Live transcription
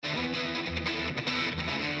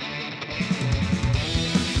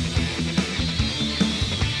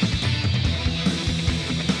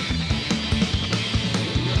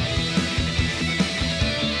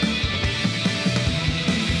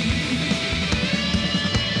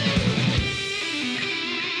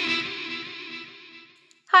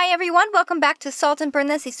Hi, everyone. Welcome back to Salt and Burn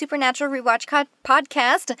This, a supernatural rewatch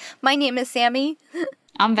podcast. My name is Sammy.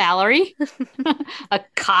 I'm Valerie. A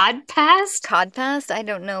codpast? Codpast? I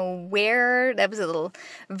don't know where. That was a little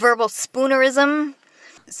verbal spoonerism.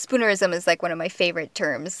 Spoonerism is like one of my favorite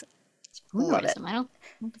terms. Love it. I don't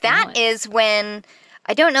that is when,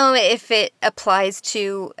 I don't know if it applies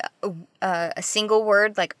to a single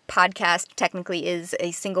word, like podcast technically is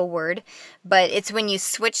a single word, but it's when you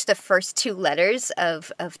switch the first two letters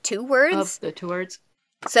of two words. Of the two words.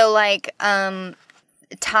 So like,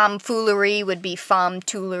 tomfoolery would be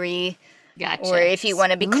fomtoolery. Gotcha. Or if you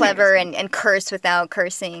want to be clever and curse without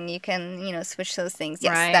cursing, you can, switch those things.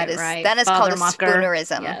 Yes, right. That is called a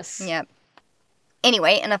spoonerism. Yes. Yep.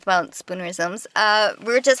 Anyway, enough about spoonerisms.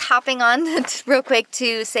 We're just hopping on real quick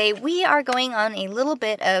to say we are going on a little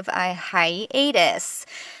bit of a hiatus.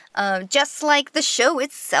 Just like the show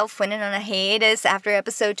itself went on a hiatus after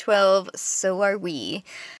episode 12, so are we.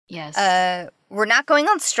 Yes. We're not going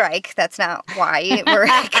on strike. That's not why we're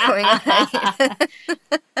going on hiatus.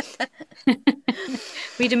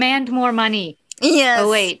 We demand more money. Yes.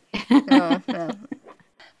 Oh, wait. No.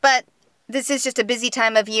 But this is just a busy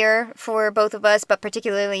time of year for both of us, but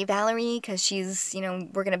particularly Valerie, because she's,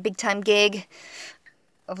 working a big-time gig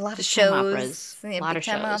of a lot of shows. A lot of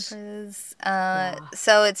shows. Operas.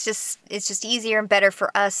 So it's just easier and better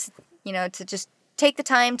for us, to just take the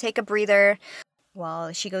time, take a breather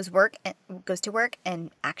while she goes to work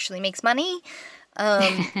and actually makes money.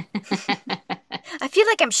 I feel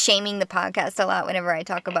like I'm shaming the podcast a lot whenever I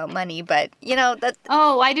talk about money, but that.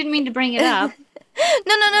 Oh, I didn't mean to bring it up.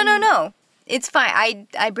 No. It's fine.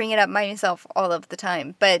 I bring it up myself all of the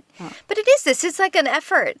time, but it is this. It's like an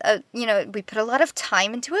effort. We put a lot of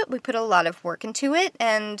time into it. We put a lot of work into it,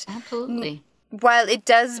 and absolutely. While it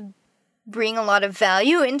does bring a lot of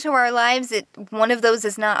value into our lives, one of those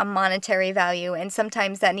is not a monetary value, and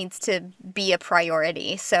sometimes that needs to be a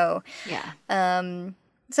priority. So yeah.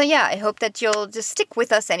 I hope that you'll just stick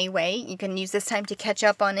with us anyway. You can use this time to catch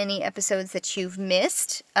up on any episodes that you've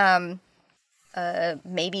missed.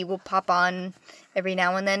 Maybe we'll pop on every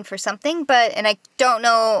now and then for something, and I don't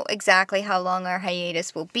know exactly how long our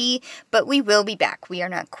hiatus will be, but we will be back. We are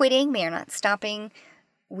not quitting. We are not stopping.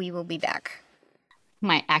 We will be back.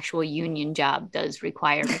 My actual union job does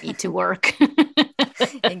require me to work.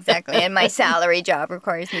 Exactly. And my salary job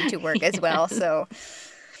requires me to work as well. So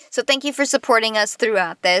thank you for supporting us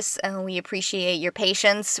throughout this. We appreciate your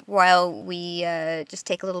patience while we just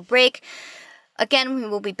take a little break. Again, we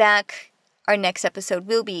will be back. Our next episode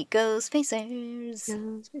will be Ghostfacers.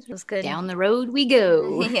 It was good. Down the road we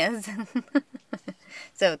go. Yes.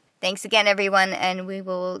 So thanks again, everyone, and we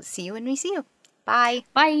will see you when we see you. Bye.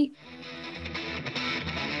 Bye.